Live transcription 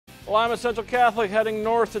Lima Central Catholic heading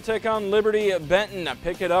north to take on Liberty-Benton.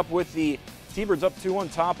 Pick it up with the T-Birds up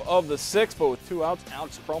 2-1 top of the 6th, but with 2 outs,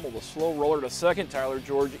 Alex Crummel, the slow roller to second. Tyler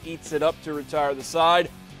George eats it up to retire the side.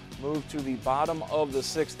 Move to the bottom of the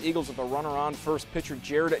 6th. Eagles with a runner on first. Pitcher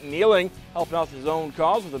Jared Kneeling helping out his own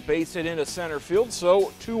cause with a base hit into center field.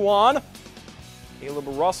 So 2 on. Caleb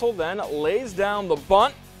Russell then lays down the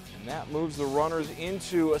bunt, and that moves the runners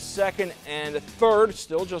into a second and third.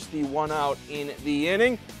 Still just the 1 out in the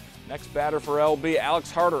inning. Next batter for LB,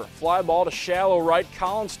 Alex Harder. Fly ball to shallow right.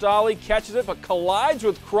 Colin Stolley catches it but collides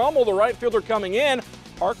with Crummel, the right fielder coming in.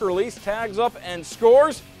 Parker Lease tags up and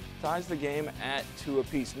scores. Ties the game at 2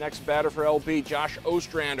 apiece. Next batter for LB, Josh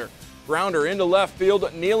Ostrander. Grounder into left field.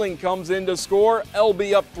 Kneeling comes in to score.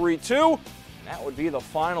 LB up 3-2. That would be the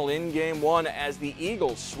final in Game 1 as the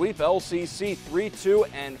Eagles sweep LCC 3-2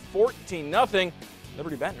 and 14-0.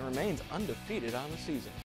 Liberty-Benton remains undefeated on the season.